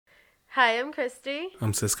Hi, I'm Christy,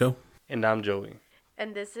 I'm Cisco. And I'm Joey.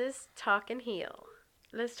 and this is Talk and Heal.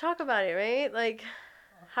 Let's talk about it, right? Like,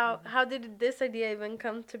 how did this idea even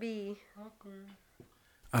come to be?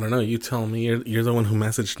 I don't know. You tell me. You're the one who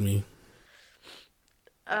messaged me.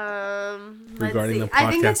 Let's Regarding see. the I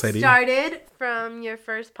think it podcast idea? started from your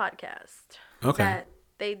first podcast Okay. that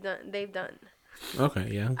they've done. Okay.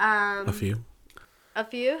 Yeah. A few. A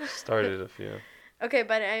few. Started a few. Okay,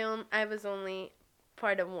 but I was only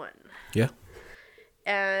part of one, Yeah.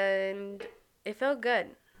 and it felt good.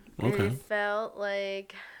 Okay. It felt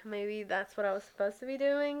like maybe that's what I was supposed to be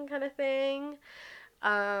doing, kind of thing.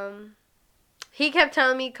 He kept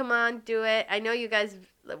telling me, "Come on, do it." I know you guys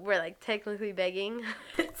were like technically begging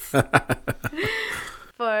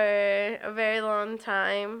for a very long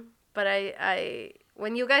time, but I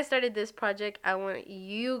when you guys started this project, I want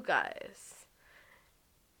you guys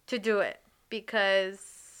to do it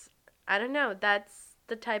because I don't know, that's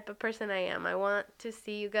the type of person I am. I want to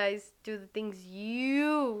see you guys do the things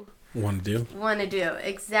you Want to do? want to do.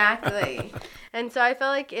 Exactly. And so I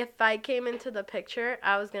felt like if I came into the picture,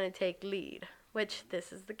 I was going to take lead, which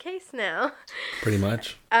this is the case now. Pretty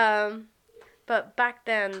much. But back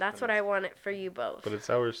then, that's what I wanted for you both. But it's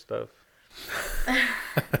our stuff.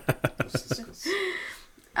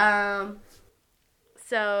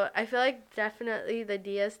 So I feel like definitely the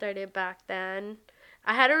idea started back then.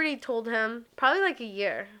 I had already told him probably like a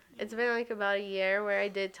year. It's been like about a year where I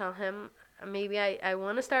did tell him maybe I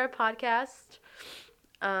want to start a podcast.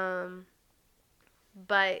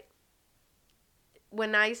 But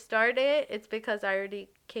when I started, it's because I already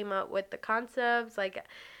came up with the concepts. Like,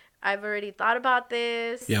 I've already thought about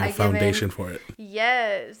this. Yeah. A foundation for it.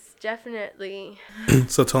 Yes, definitely.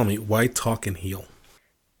 So tell me, why Talk and Heal?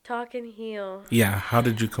 Talk and heal. Yeah. How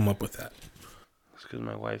did you come up with that? It's because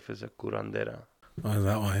my wife is a curandera. Oh, is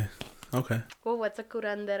that why? Okay. Well, what's a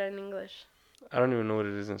curandera in English? I don't even know what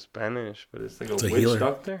it is in Spanish, but it's like It's a a witch healer.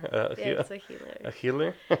 doctor? Yeah, it's a healer. A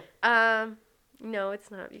healer? No,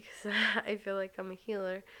 it's not because I feel like I'm a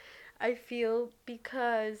healer. I feel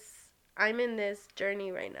because I'm in this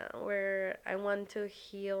journey right now where I want to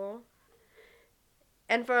heal.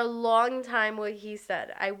 And for a long time, what he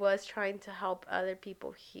said, I was trying to help other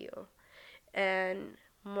people heal. And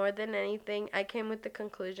more than anything, I came with the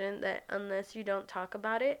conclusion that unless you don't talk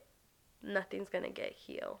about it, nothing's going to get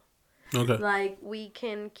healed. Okay. Like, we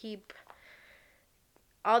can keep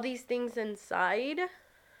all these things inside,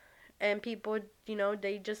 and people,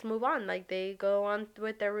 they just move on. Like, they go on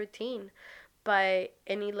with their routine. But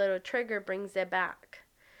any little trigger brings it back.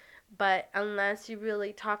 But unless you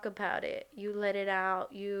really talk about it, you let it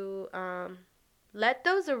out, you let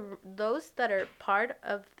those that are part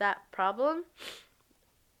of that problem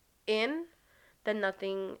in, then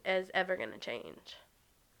nothing is ever going to change.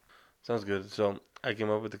 Sounds good. So I came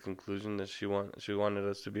up with the conclusion that she wanted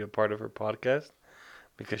us to be a part of her podcast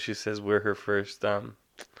because she says we're her first,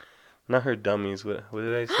 not her dummies. What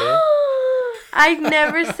did I say? I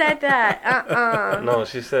never said that. No,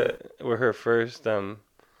 she said we're her first,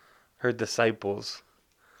 her disciples.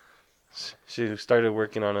 She started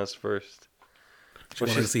working on us first. She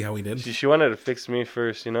wanted to see how we did. She wanted to fix me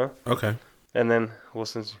first, Okay. And then, well,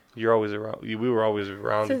 since you're always around, we were always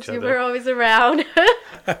around Since each you other. were always around.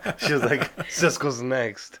 She was like, Cisco's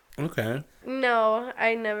next. Okay. No,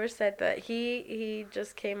 I never said that. He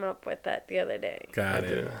just came up with that the other day. Got I it.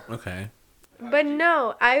 did. Okay. But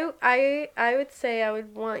no, I would say I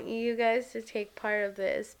would want you guys to take part of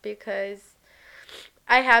this because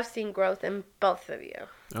I have seen growth in both of you.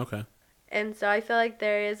 Okay. And so I feel like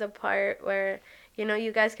there is a part where,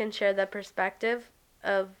 you guys can share the perspective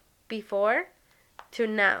of before to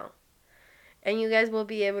now. And you guys will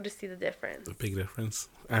be able to see the difference. The big difference.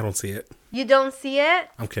 I don't see it. You don't see it?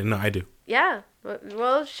 I'm kidding. No, I do. Yeah.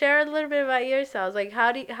 Well, share a little bit about yourselves. Like,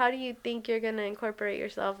 how do you think you're going to incorporate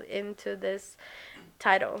yourself into this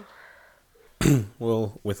title?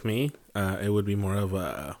 Well, with me, it would be more of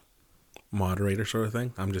a moderator sort of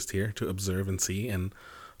thing. I'm just here to observe and see and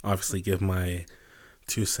obviously give my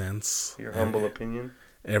 2 cents. Your humble opinion.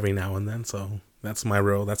 Every now and then. So that's my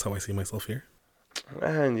role. That's how I see myself here.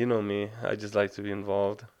 And you know me, I just like to be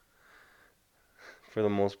involved. For the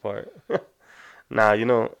most part. Nah,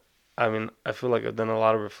 I feel like I've done a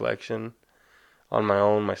lot of reflection on my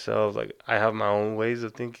own, myself. Like, I have my own ways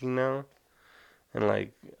of thinking now. And,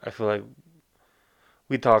 like, I feel like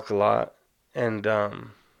we talk a lot. And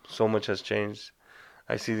so much has changed.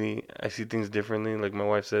 I see things differently. Like, my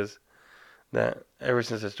wife says that ever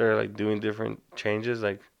since I started, like, doing different changes,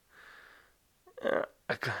 like,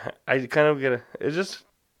 I kind of it's just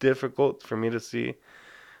difficult for me to see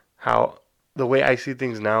how the way I see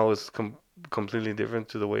things now is completely different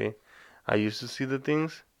to the way I used to see the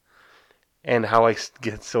things, and how I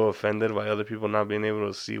get so offended by other people not being able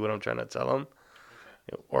to see what I'm trying to tell them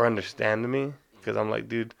or understand me. Because I'm like,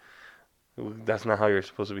 dude, that's not how you're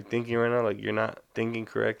supposed to be thinking right now. Like, you're not thinking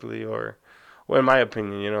correctly, or well, in my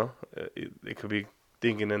opinion, it could be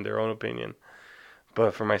thinking in their own opinion.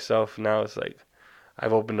 But for myself now, it's like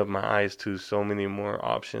I've opened up my eyes to so many more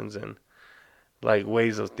options and like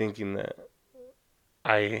ways of thinking that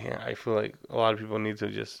I feel like a lot of people need to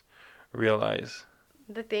just realize.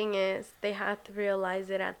 The thing is, they have to realize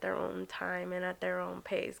it at their own time and at their own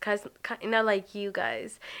pace. Because, like you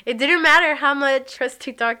guys, it didn't matter how much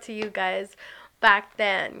Trusty talked to you guys back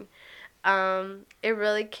then. It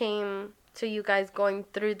really came to you guys going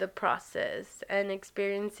through the process and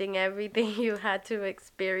experiencing everything you had to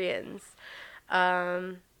experience.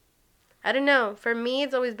 I don't know. For me,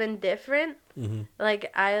 it's always been different. Mm-hmm.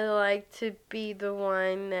 Like, I like to be the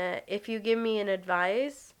one that if you give me an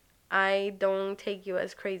advice, I don't take you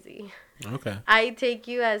as crazy. Okay. I take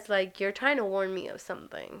you as, like, you're trying to warn me of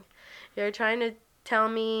something. You're trying to tell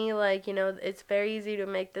me, like, it's very easy to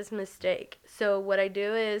make this mistake. So what I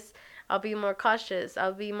do is I'll be more cautious.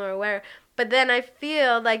 I'll be more aware. But then I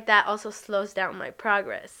feel like that also slows down my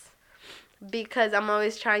progress. Because I'm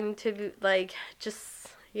always trying to, like, just,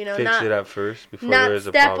 Fix not, it at first before not there is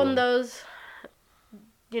a step problem. on those,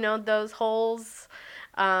 those holes.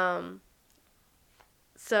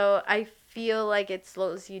 So I feel like it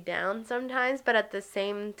slows you down sometimes, but at the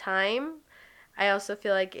same time, I also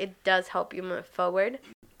feel like it does help you move forward.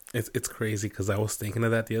 It's crazy because I was thinking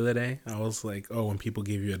of that the other day. I was like, oh, when people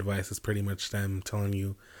give you advice, it's pretty much them telling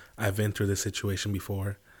you, I've been through this situation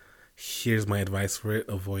before. Here's my advice for it.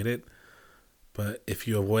 Avoid it. But if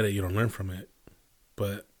you avoid it, you don't learn from it.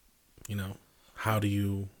 But, how do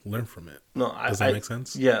you learn from it? No, Does that make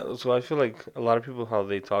sense? Yeah, so I feel like a lot of people, how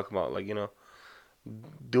they talk about, like,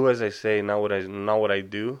 do as I say, not what I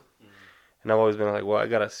do. And I've always been like, well, I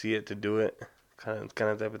gotta see it to do it, kind of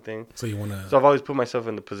type of thing. So you want to... So I've always put myself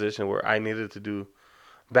in the position where I needed to do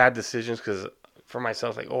bad decisions because for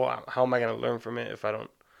myself, like, oh, how am I gonna learn from it if I don't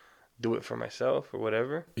do it for myself or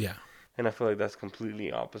whatever? Yeah. And I feel like that's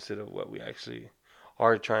completely opposite of what we actually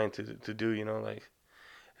are trying to do. Like,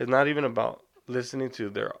 it's not even about listening to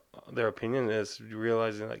their opinion. It's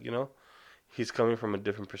realizing, like, he's coming from a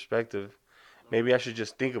different perspective. Maybe I should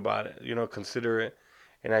just think about it, consider it,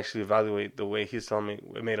 and actually evaluate the way he's telling me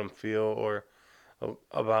it made him feel, or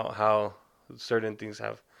about how certain things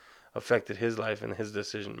have affected his life and his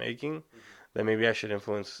decision making. Mm-hmm. That maybe I should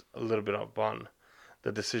influence a little bit upon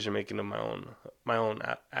the decision making of my own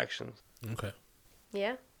actions. Okay.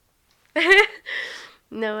 Yeah.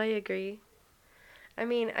 No, I agree. I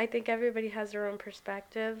mean, I think everybody has their own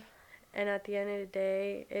perspective, and at the end of the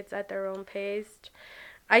day, it's at their own pace.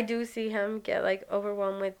 I do see him get, like,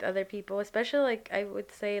 overwhelmed with other people, especially, like, I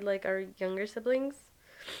would say, like, our younger siblings,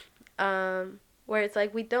 where it's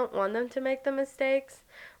like we don't want them to make the mistakes,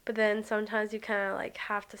 but then sometimes you kind of, like,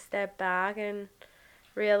 have to step back and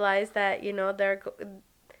realize that,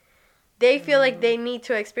 they feel like they need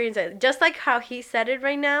to experience it. Just like how he said it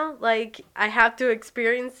right now, like, I have to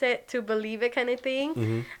experience it to believe it kind of thing.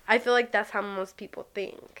 Mm-hmm. I feel like that's how most people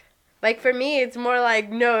think. Like, for me, it's more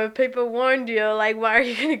like, no, if people warned you, like, why are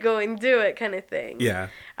you going to go and do it kind of thing. Yeah.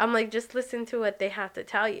 I'm like, just listen to what they have to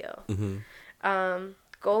tell you. Mm-hmm.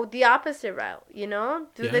 Go the opposite route,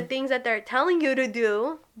 Do the things that they're telling you to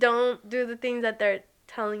do. Don't do the things that they're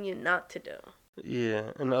telling you not to do.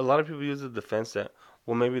 Yeah, and a lot of people use the defense that,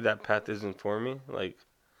 well, maybe that path isn't for me. Like,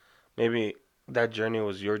 maybe that journey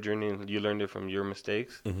was your journey and you learned it from your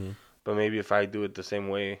mistakes. Mm-hmm. But maybe if I do it the same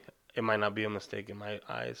way, it might not be a mistake in my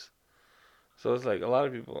eyes. So it's like a lot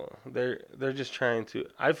of people, they're just trying to,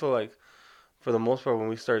 I feel like for the most part when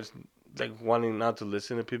we start like wanting not to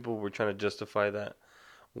listen to people, we're trying to justify that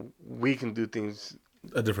we can do things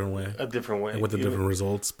a different way and with the different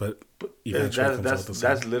results, but eventually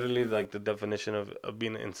that's literally like the definition of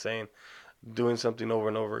being insane, doing something over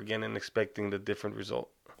and over again and expecting the different result.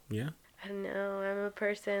 Yeah. I don't know. I'm a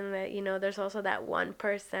person that, there's also that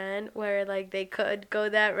 1% where, like, they could go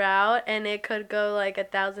that route and it could go, like,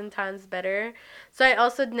 1,000 times better. So I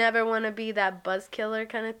also never want to be that buzz killer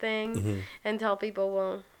kind of thing and tell people,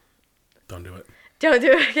 well, don't do it. Don't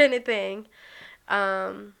do it kind of thing.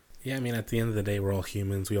 Yeah, I mean, at the end of the day, we're all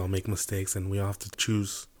humans. We all make mistakes and we all have to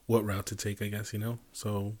choose what route to take, I guess,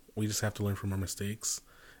 So we just have to learn from our mistakes.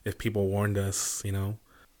 If people warned us,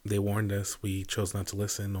 they warned us, we chose not to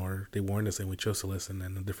listen, or they warned us and we chose to listen,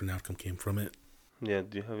 and a different outcome came from it. Yeah,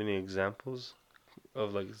 do you have any examples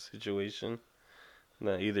of, like, a situation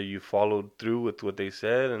that either you followed through with what they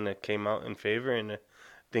said and it came out in favor, and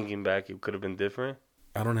thinking back it could have been different?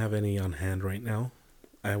 I don't have any on hand right now.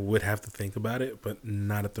 I would have to think about it, but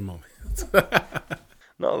not at the moment.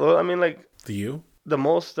 No, well, I mean, like, Do you? the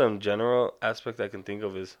most general aspect I can think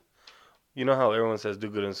of is, you know how everyone says do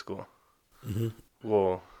good in school. Mm-hmm.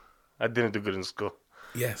 Well, I didn't do good in school,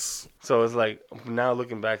 Yes. so it's like now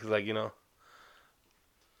looking back, it's like, you know,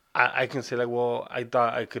 I can say like, well, I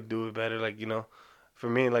thought I could do it better. Like, you know, for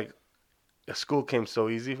me, like, school came so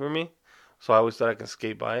easy for me, so I always thought I can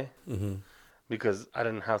skate by Mm-hmm. because I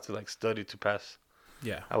didn't have to like study to pass.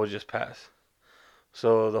 Yeah. I would just pass.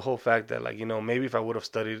 So the whole fact that, like, you know, maybe if I would have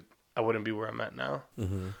studied, I wouldn't be where I'm at now,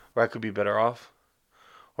 Mm-hmm. or I could be better off.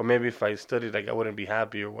 Or maybe if I studied, like, I wouldn't be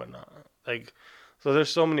happy or whatnot. Like, so there's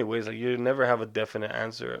so many ways. Like, you never have a definite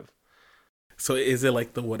answer of. So is it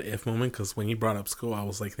like the what if moment? Because when you brought up school, I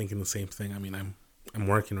was like thinking the same thing. I mean, I'm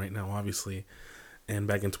working right now, obviously, and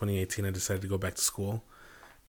back in 2018, I decided to go back to school.